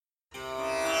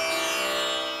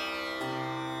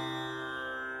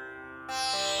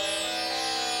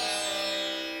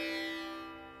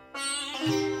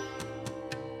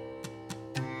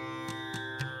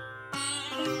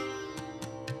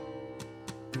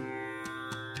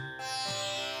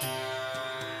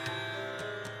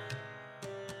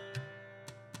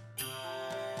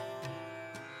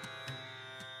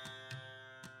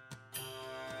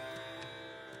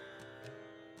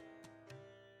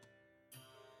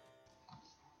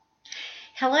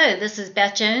Hello, this is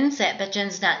Beth Jones at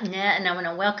BethJones.net, and I want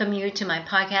to welcome you to my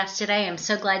podcast today. I'm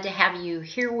so glad to have you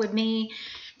here with me.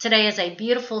 Today is a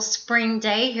beautiful spring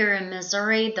day here in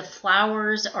Missouri. The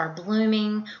flowers are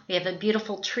blooming. We have a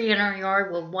beautiful tree in our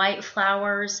yard with white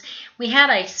flowers. We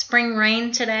had a spring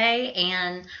rain today,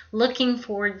 and looking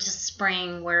forward to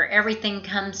spring where everything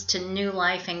comes to new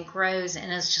life and grows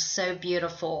and is just so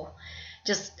beautiful.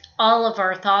 Just all of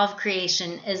our thought of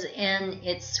creation is in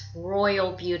its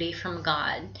royal beauty from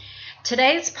God.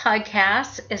 Today's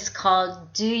podcast is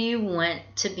called Do You Want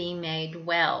to Be Made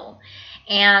Well?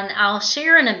 And I'll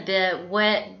share in a bit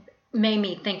what made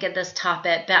me think of this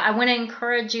topic, but I want to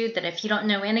encourage you that if you don't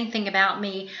know anything about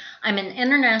me, I'm an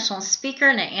international speaker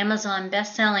and an Amazon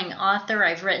best-selling author.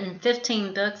 I've written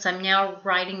 15 books. I'm now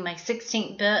writing my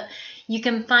 16th book. You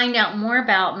can find out more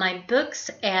about my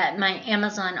books at my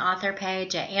Amazon author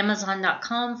page at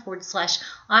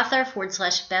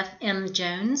amazon.com/author/Beth M.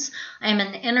 Jones. I'm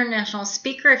an international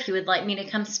speaker. If you would like me to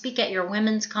come speak at your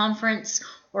women's conference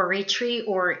or retreat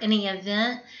or any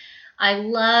event, I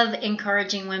love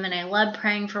encouraging women. I love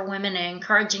praying for women and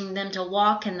encouraging them to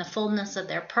walk in the fullness of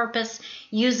their purpose,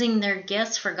 using their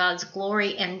gifts for God's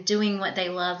glory and doing what they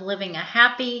love, living a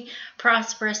happy,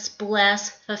 prosperous,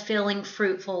 blessed, fulfilling,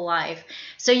 fruitful life.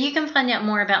 So you can find out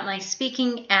more about my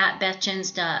speaking at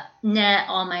BethJones.net,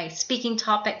 all my speaking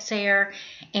topics there,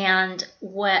 and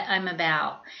what I'm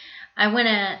about. I want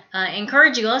to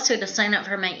encourage you also to sign up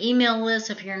for my email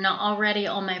list if you're not already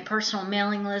on my personal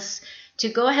mailing list, to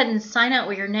go ahead and sign up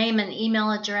with your name and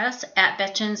email address at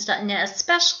BethJones.net,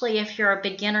 especially if you're a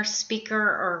beginner speaker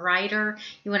or writer.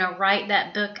 You want to write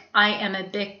that book. I am a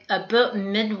book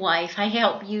midwife. I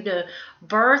help you to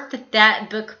birth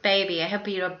that book baby. I help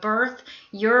you to birth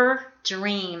your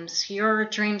dreams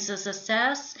of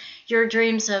success, your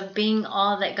dreams of being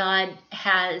all that God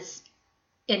has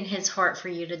in his heart for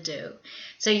you to do.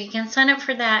 So you can sign up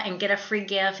for that and get a free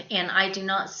gift, and I do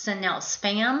not send out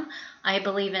spam. I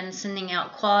believe in sending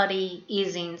out quality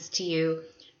e-zines to you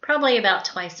probably about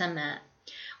twice a month.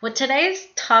 Well, today's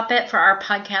topic for our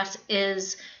podcast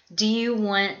is, do you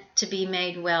want to be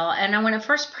made well? And I want to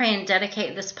first pray and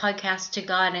dedicate this podcast to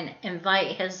God and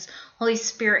invite his Holy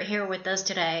Spirit here with us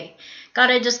today. God,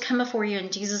 I just come before you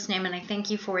in Jesus' name, and I thank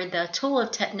you for the tool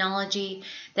of technology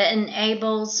that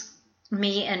enables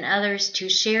me and others to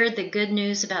share the good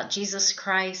news about Jesus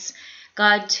Christ.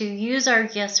 God, to use our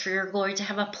gifts for your glory, to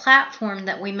have a platform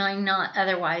that we might not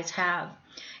otherwise have.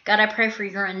 God, I pray for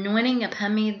your anointing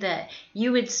upon me, that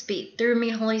you would speak through me,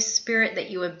 Holy Spirit, that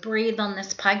you would breathe on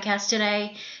this podcast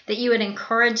today, that you would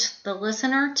encourage the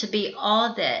listener to be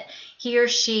all that he or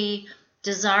she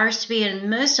desires to be, and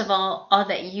most of all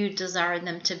that you desire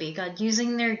them to be. God,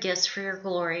 using their gifts for your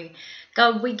glory.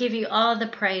 God, we give you all the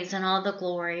praise and all the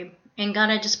glory. And God,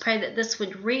 I just pray that this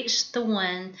would reach the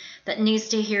one that needs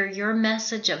to hear your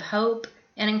message of hope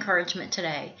and encouragement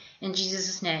today. In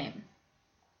Jesus' name.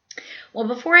 Well,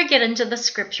 before I get into the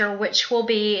scripture, which will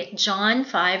be John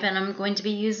 5, and I'm going to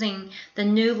be using the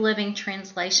New Living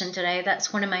Translation today.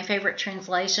 That's one of my favorite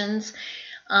translations.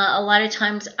 A lot of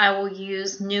times I will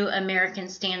use New American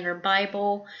Standard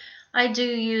Bible. I do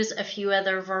use a few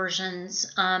other versions.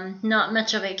 Not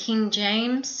much of a King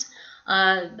James.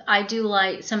 I do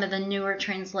like some of the newer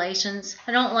translations.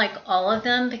 I don't like all of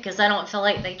them because I don't feel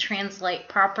like they translate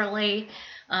properly.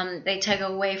 They take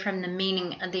away from the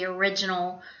meaning of the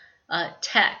original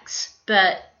text.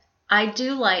 But I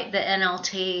do like the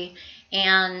NLT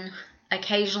and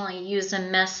occasionally use a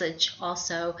Message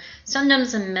also.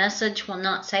 Sometimes a Message will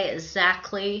not say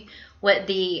exactly what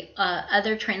the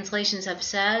other translations have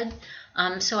said.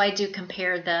 So I do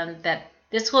compare them. But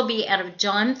this will be out of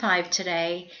John 5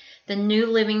 today, the New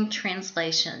Living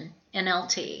Translation,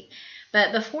 NLT.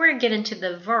 But before I get into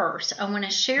the verse, I want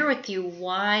to share with you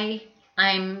why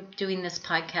I'm doing this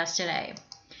podcast today.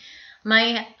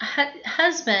 My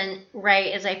husband,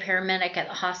 Ray, is a paramedic at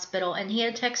the hospital, and he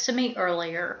had texted me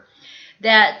earlier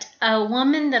that a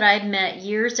woman that I'd met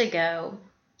years ago,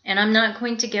 and I'm not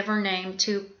going to give her name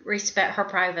to respect her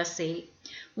privacy,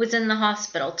 was in the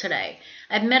hospital today.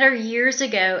 I'd met her years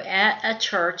ago at a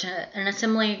church, an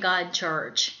Assembly of God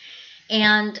church.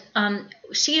 And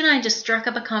she and I just struck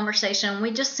up a conversation.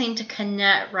 We just seemed to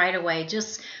connect right away.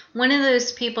 Just one of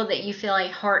those people that you feel a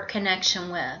heart connection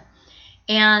with.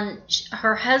 And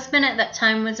her husband at that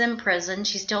time was in prison.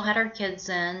 She still had her kids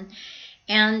in.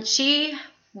 And she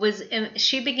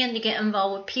began to get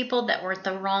involved with people that were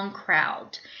the wrong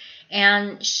crowd.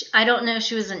 And I don't know if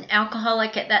she was an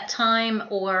alcoholic at that time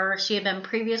or she had been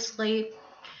previously.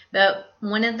 But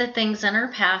one of the things in her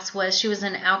past was she was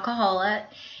an alcoholic,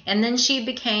 and then she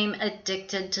became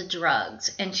addicted to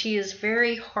drugs. And she used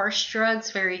very harsh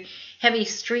drugs, very heavy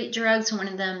street drugs, one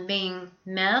of them being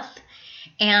meth.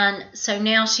 And so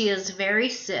now she is very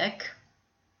sick.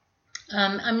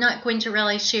 I'm not going to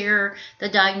really share the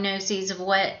diagnoses of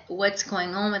what's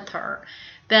going on with her,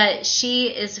 but she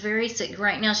is very sick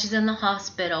right now. She's in the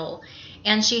hospital,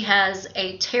 and she has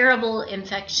a terrible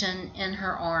infection in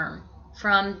her arm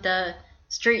from the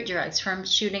street drugs, from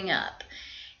shooting up.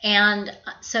 And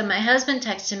so my husband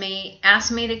texted me,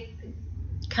 asked me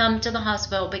to come to the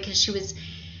hospital because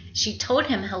she told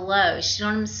him hello. She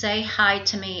told him to say hi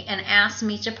to me and asked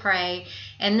me to pray.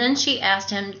 And then she asked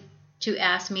him to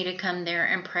ask me to come there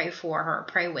and pray for her,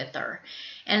 pray with her.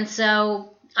 And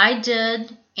so I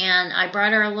did, and I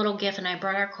brought her a little gift, and I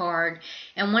brought her a card.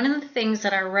 And one of the things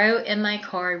that I wrote in my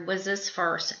card was this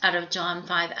verse out of John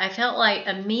 5. I felt like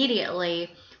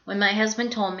immediately when my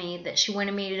husband told me that she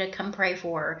wanted me to come pray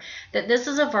for her, that this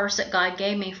is a verse that God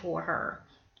gave me for her,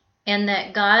 and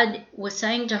that God was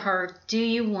saying to her, do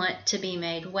you want to be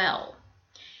made well?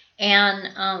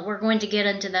 And we're going to get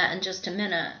into that in just a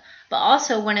minute. But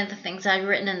also one of the things I'd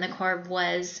written in the card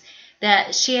was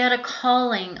that she had a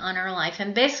calling on her life.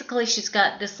 And basically she's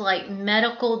got this like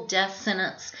medical death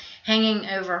sentence hanging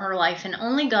over her life. And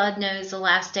only God knows the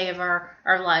last day of our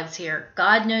lives here.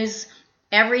 God knows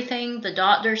everything. The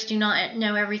doctors do not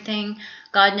know everything.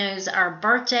 God knows our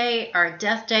birthday, our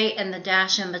death date, and the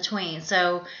dash in between.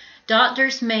 So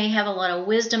doctors may have a lot of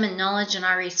wisdom and knowledge, and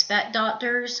I respect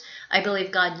doctors. I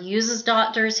believe God uses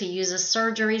doctors. He uses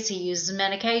surgeries. He uses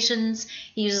medications.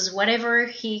 He uses whatever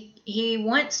he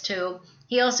wants to.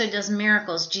 He also does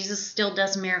miracles. Jesus still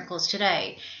does miracles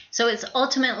today. So it's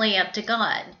ultimately up to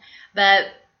God. But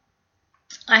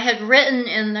I had written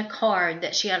in the card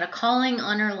that she had a calling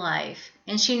on her life,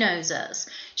 and she knows this.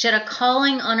 She had a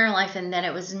calling on her life, and that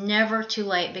it was never too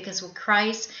late, because with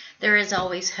Christ there is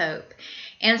always hope.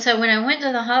 And so when I went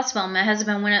to the hospital, my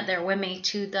husband went up there with me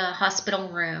to the hospital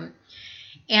room.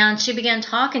 And she began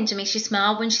talking to me. She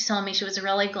smiled when she saw me. She was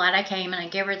really glad I came, and I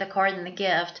gave her the card and the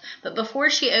gift. But before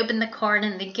she opened the card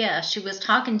and the gift, she was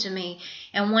talking to me.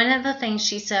 And one of the things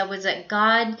she said was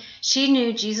that she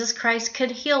knew Jesus Christ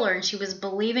could heal her, and she was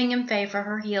believing in faith for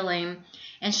her healing.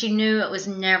 And she knew it was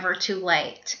never too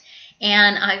late.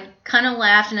 And I kind of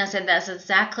laughed, and I said, that's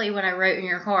exactly what I wrote in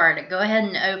your card. Go ahead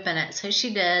and open it. So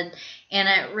she did, and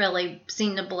it really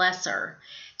seemed to bless her.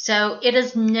 So it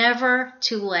is never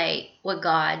too late with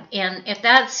God. And if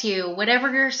that's you,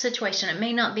 whatever your situation, it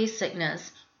may not be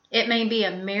sickness. It may be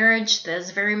a marriage that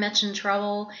is very much in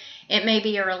trouble. It may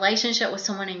be a relationship with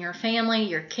someone in your family,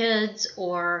 your kids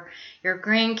or your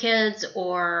grandkids,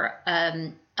 or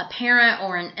a parent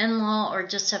or an in-law or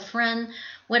just a friend.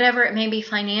 Whatever it may be,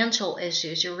 financial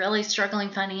issues. You're really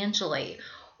struggling financially.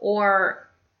 Or,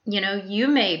 you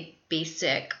may be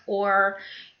sick, or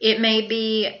it may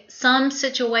be some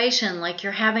situation like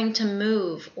you're having to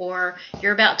move, or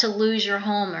you're about to lose your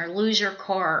home or lose your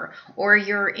car, or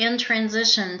you're in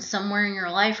transition somewhere in your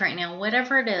life right now.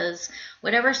 Whatever it is,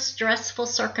 whatever stressful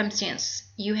circumstance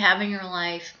you have in your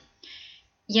life,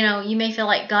 you may feel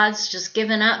like God's just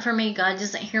given up for me. God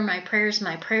doesn't hear my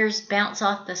prayers bounce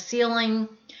off the ceiling,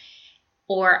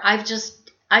 or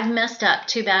I've messed up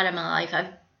too bad in my life.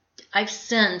 I've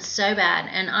sinned so bad,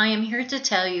 and I am here to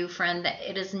tell you, friend, that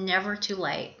it is never too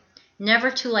late. Never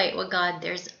too late with God.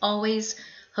 There's always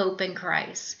hope in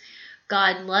Christ.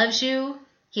 God loves you.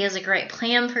 He has a great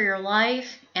plan for your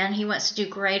life, and He wants to do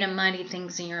great and mighty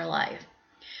things in your life.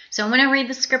 So I'm going to read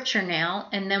the scripture now,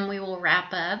 and then we will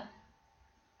wrap up.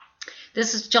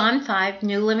 This is John 5,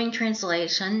 New Living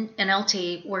Translation,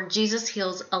 NLT, where Jesus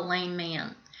heals a lame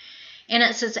man. And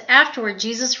it says, afterward,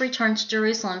 Jesus returned to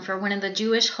Jerusalem for one of the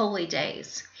Jewish holy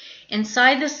days.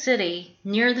 Inside the city,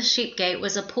 near the sheep gate,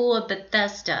 was a pool of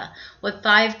Bethesda with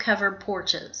 5 covered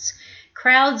porches.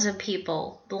 Crowds of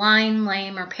people, blind,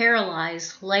 lame, or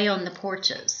paralyzed, lay on the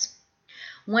porches.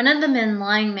 One of the men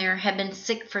lying there had been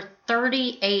sick for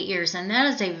 38 years, and that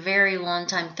is a very long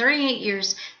time. 38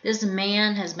 years, this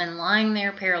man has been lying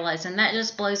there paralyzed, and that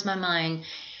just blows my mind.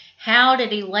 How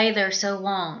did he lay there so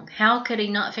long? How could he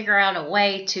not figure out a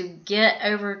way to get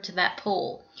over to that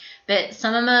pool? But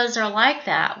some of us are like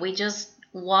that. We just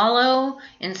wallow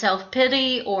in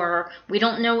self-pity, or we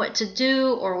don't know what to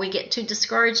do, or we get too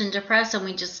discouraged and depressed, and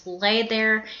we just lay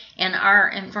there in our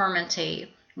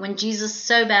infirmity when Jesus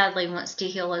so badly wants to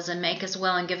heal us and make us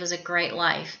well and give us a great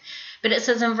life. But it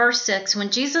says in verse 6,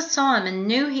 when Jesus saw him and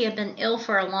knew he had been ill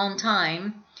for a long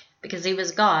time, because he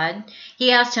was God,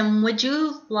 he asked him, would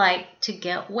you like to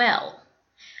get well?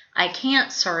 I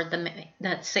can't, sir,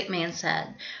 that sick man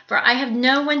said, for I have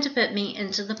no one to put me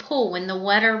into the pool when the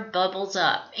water bubbles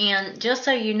up. And just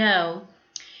so you know,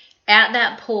 at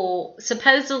that pool,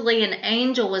 supposedly an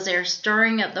angel was there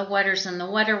stirring up the waters, and the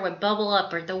water would bubble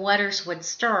up or the waters would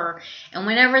stir. And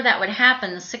whenever that would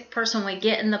happen, the sick person would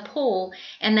get in the pool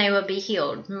and they would be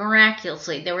healed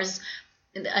miraculously. There was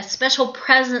a special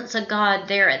presence of God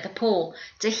there at the pool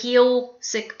to heal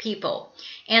sick people.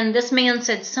 And this man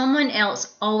said, someone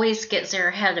else always gets there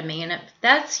ahead of me. And if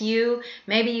that's you,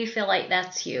 maybe you feel like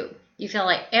that's you. You feel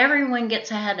like everyone gets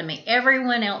ahead of me.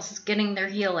 Everyone else is getting their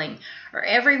healing, or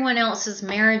everyone else's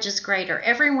marriage is great, or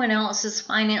everyone else's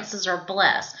finances are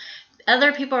blessed.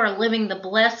 Other people are living the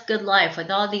blessed good life with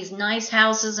all these nice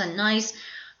houses and nice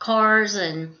cars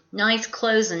and nice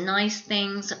clothes and nice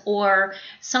things, or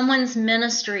someone's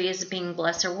ministry is being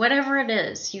blessed, or whatever it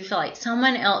is. You feel like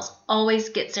someone else always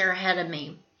gets there ahead of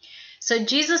me. So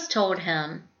Jesus told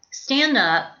him, stand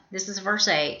up. This is verse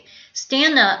 8.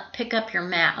 Stand up, pick up your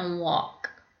mat, and walk.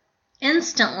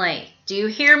 Instantly, do you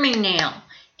hear me now?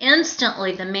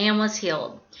 Instantly the man was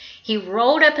healed. He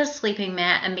rolled up his sleeping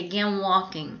mat and began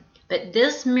walking. But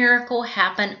this miracle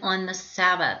happened on the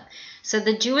Sabbath. So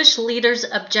the Jewish leaders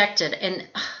objected, and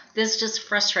this just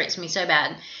frustrates me so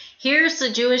bad. Here's the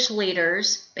Jewish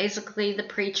leaders, basically the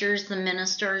preachers, the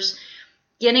ministers,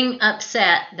 getting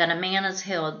upset that a man is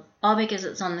healed, all because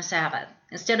it's on the Sabbath.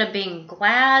 Instead of being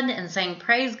glad and saying,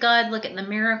 praise God, look at the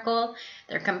miracle,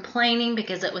 they're complaining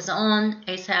because it was on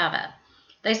a Sabbath.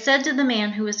 They said to the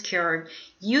man who was cured,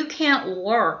 you can't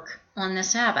work on the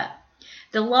Sabbath.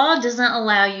 The law doesn't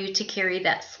allow you to carry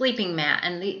that sleeping mat.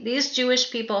 And these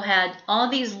Jewish people had all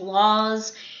these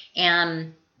laws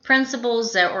and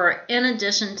principles that were in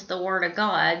addition to the Word of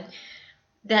God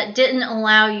that didn't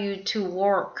allow you to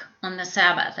work on the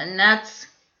Sabbath. And that's,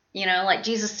 like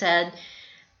Jesus said,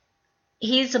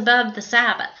 He's above the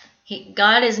Sabbath.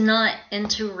 God is not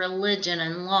into religion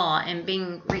and law and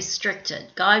being restricted.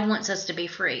 God wants us to be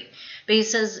free. But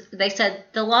they said,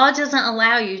 the law doesn't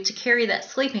allow you to carry that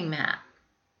sleeping mat.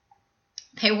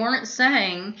 They weren't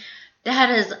saying,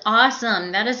 that is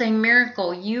awesome. That is a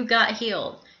miracle. You got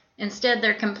healed. Instead,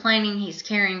 they're complaining he's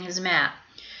carrying his mat.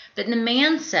 But the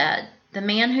man said, the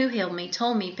man who healed me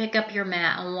told me, pick up your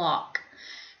mat and walk.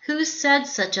 Who said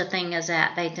such a thing as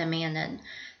that? They demanded.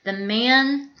 The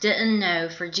man didn't know,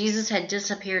 for Jesus had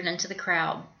disappeared into the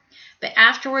crowd. But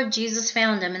afterward, Jesus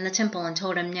found him in the temple and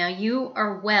told him, now you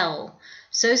are well,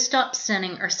 so stop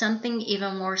sinning, or something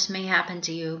even worse may happen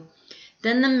to you.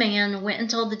 Then the man went and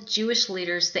told the Jewish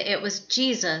leaders that it was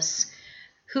Jesus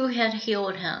who had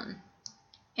healed him.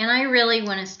 And I really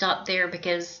want to stop there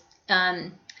because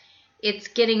it's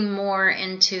getting more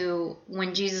into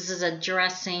when Jesus is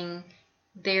addressing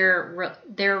their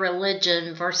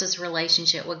religion versus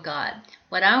relationship with God.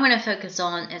 What I want to focus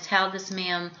on is how this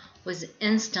man was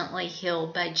instantly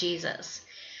healed by Jesus.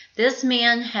 This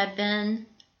man had been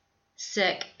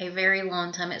sick a very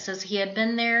long time. It says he had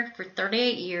been there for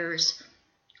 38 years,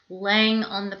 laying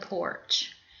on the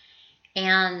porch.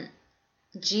 And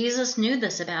Jesus knew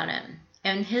this about him.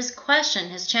 And his question,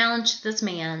 his challenge to this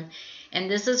man, and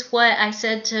this is what I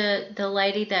said to the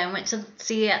lady that I went to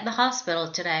see at the hospital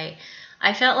today.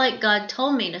 I felt like God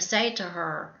told me to say to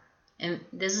her, and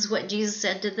this is what Jesus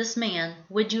said to this man,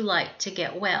 would you like to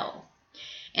get well?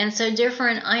 And so, dear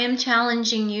friend, I am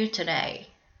challenging you today.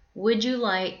 Would you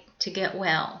like to get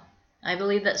well? I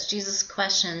believe that's Jesus'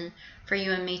 question for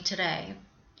you and me today.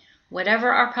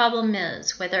 Whatever our problem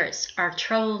is, whether it's our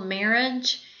troubled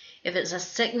marriage, if it's a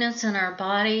sickness in our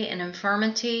body, an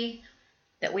infirmity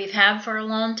that we've had for a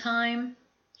long time,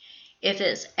 if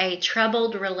it's a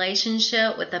troubled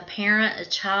relationship with a parent, a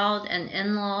child, an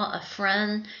in-law, a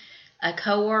friend, a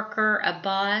coworker, a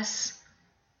boss,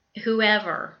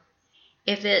 whoever,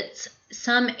 if it's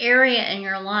some area in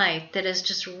your life that is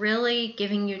just really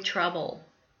giving you trouble,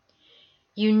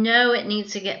 you know it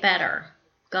needs to get better.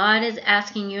 God is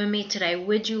asking you and me today,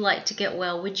 would you like to get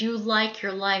well? Would you like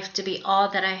your life to be all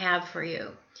that I have for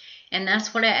you? And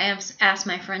that's what I asked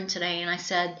my friend today, and I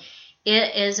said,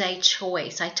 it is a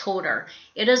choice. I told her,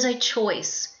 it is a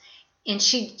choice. And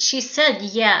she said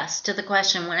yes to the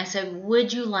question when I said,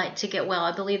 would you like to get well?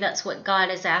 I believe that's what God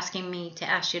is asking me to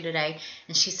ask you today.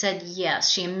 And she said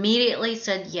yes. She immediately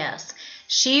said yes.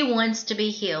 She wants to be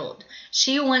healed.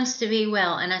 She wants to be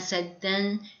well. And I said,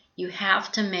 then you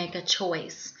have to make a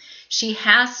choice. She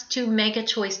has to make a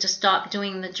choice to stop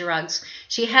doing the drugs.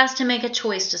 She has to make a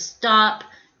choice to stop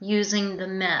using the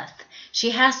meth.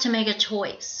 She has to make a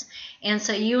choice. And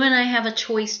so you and I have a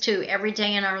choice too every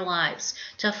day in our lives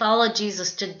to follow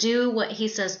Jesus, to do what he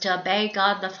says, to obey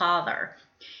God the Father.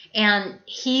 And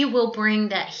He will bring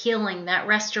that healing, that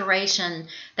restoration,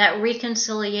 that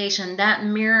reconciliation, that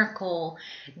miracle,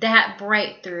 that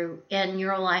breakthrough in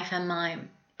your life and mine.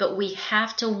 But we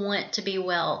have to want to be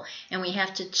well, and we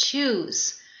have to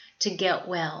choose to get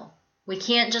well. We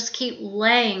can't just keep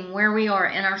laying where we are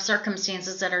in our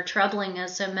circumstances that are troubling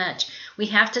us so much. We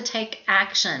have to take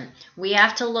action. We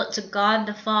have to look to God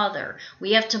the Father.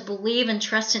 We have to believe and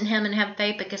trust in Him and have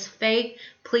faith, because faith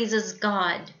pleases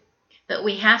God. But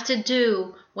we have to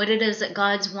do what it is that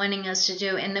God's wanting us to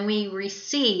do, and then we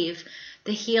receive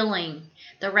the healing,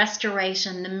 the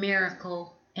restoration, the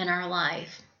miracle in our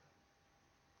life.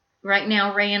 Right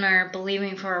now, Ray and I are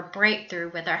believing for a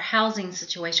breakthrough with our housing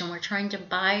situation. We're trying to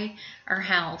buy our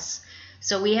house.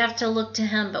 So we have to look to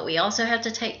Him, but we also have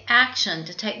to take action,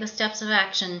 to take the steps of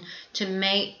action to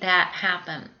make that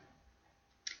happen.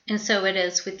 And so it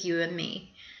is with you and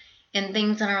me, and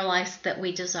things in our lives that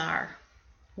we desire.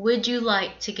 Would you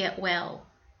like to get well?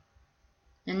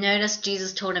 And notice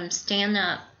Jesus told him, stand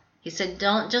up. He said,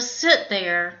 don't just sit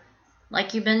there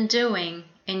like you've been doing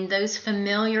in those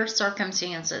familiar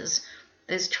circumstances,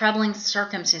 those troubling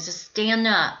circumstances. Stand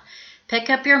up.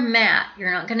 Pick up your mat.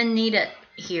 You're not going to need it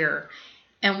here.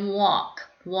 And walk.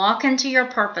 Walk into your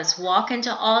purpose. Walk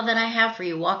into all that I have for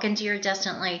you. Walk into your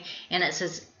destiny. And it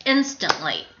says,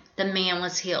 instantly, the man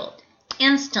was healed.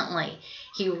 Instantly.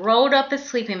 He rolled up his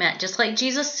sleeping mat, just like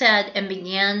Jesus said, and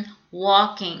began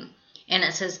walking. And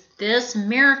it says, this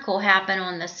miracle happened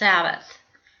on the Sabbath.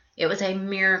 It was a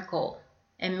miracle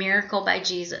by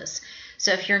Jesus.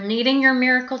 So if you're needing your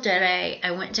miracle today,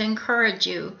 I want to encourage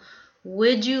you,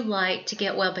 would you like to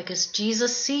get well? Because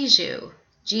Jesus sees you.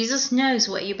 Jesus knows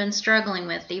what you've been struggling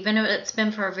with. Even if it's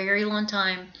been for a very long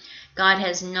time, God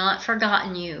has not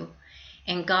forgotten you.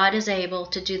 And God is able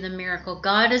to do the miracle.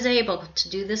 God is able to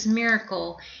do this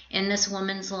miracle in this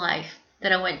woman's life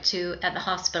that I went to at the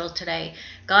hospital today.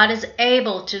 God is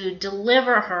able to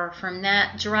deliver her from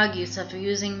that drug use of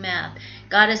using meth.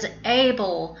 God is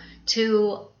able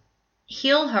to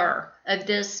heal her of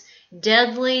this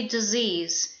deadly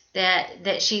disease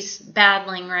that she's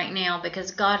battling right now, because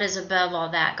God is above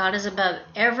all that. God is above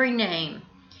every name.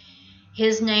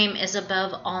 His name is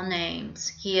above all names.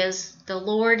 He is the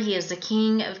Lord. He is the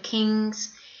King of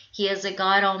kings. He is the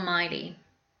God Almighty.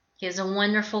 He is a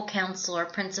wonderful counselor,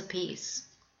 Prince of Peace.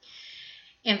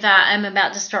 In fact, I'm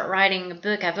about to start writing a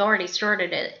book. I've already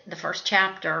started it, the first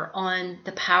chapter, on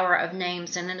the power of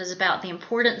names. And it is about the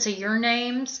importance of your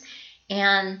names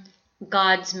and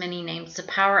God's many names, the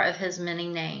power of His many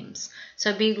names.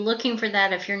 So be looking for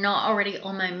that. If you're not already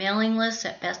on my mailing list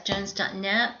at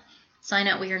bethjones.net, sign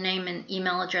up with your name and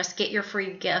email address, get your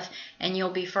free gift, and you'll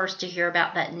be first to hear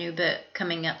about that new book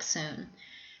coming up soon.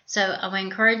 So I want to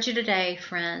encourage you today,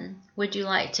 friend, would you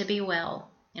like to be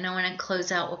well? And I want to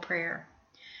close out with prayer.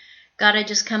 God, I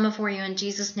just come before you in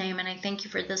Jesus' name, and I thank you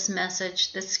for this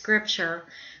message, this scripture,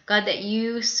 God, that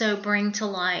you so bring to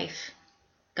life.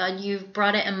 God, you've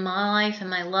brought it in my life and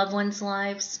my loved ones'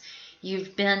 lives.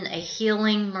 You've been a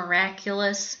healing,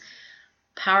 miraculous,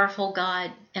 powerful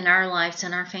God in our lives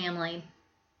and our family.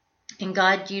 And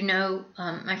God, you know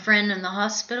my friend in the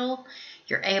hospital,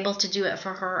 you're able to do it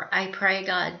for her. I pray,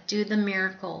 God, do the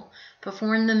miracle.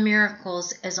 Perform the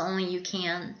miracles as only you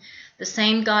can. The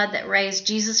same God that raised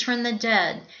Jesus from the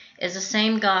dead is the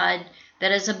same God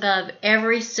that is above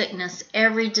every sickness,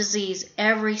 every disease,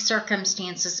 every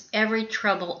circumstances, every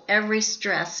trouble, every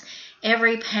stress,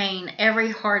 every pain, every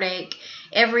heartache,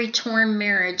 every torn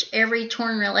marriage, every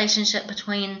torn relationship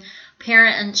between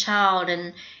parent and child,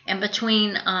 and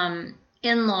between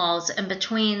in-laws, and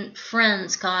between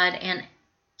friends, God, and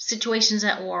situations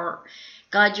at work.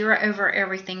 God, you are over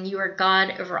everything. You are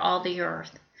God over all the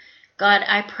earth. God,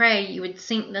 I pray you would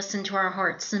sink this into our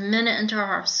hearts, cement it into our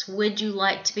hearts. Would you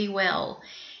like to be well?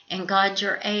 And God,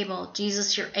 you're able.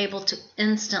 Jesus, you're able to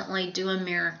instantly do a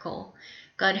miracle.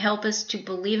 God, help us to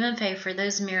believe in faith for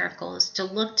those miracles, to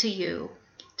look to you,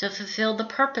 to fulfill the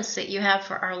purpose that you have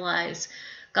for our lives.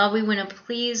 God, we want to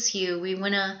please you. We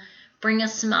want to bring a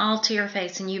smile to your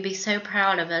face and you be so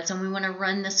proud of us, and we want to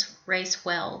run this race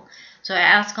well. So I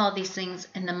ask all these things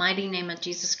in the mighty name of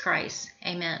Jesus Christ.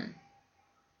 Amen.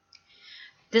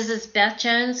 This is Beth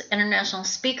Jones, international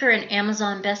speaker and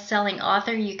Amazon best-selling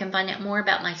author. You can find out more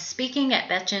about my speaking at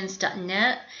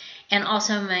bethjones.net, and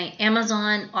also my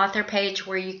Amazon author page,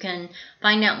 where you can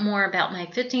find out more about my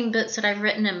 15 books that I've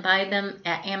written and buy them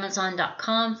at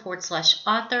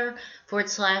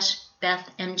amazon.com/author/Beth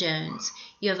M. Jones.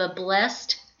 You have a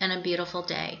blessed and a beautiful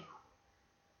day.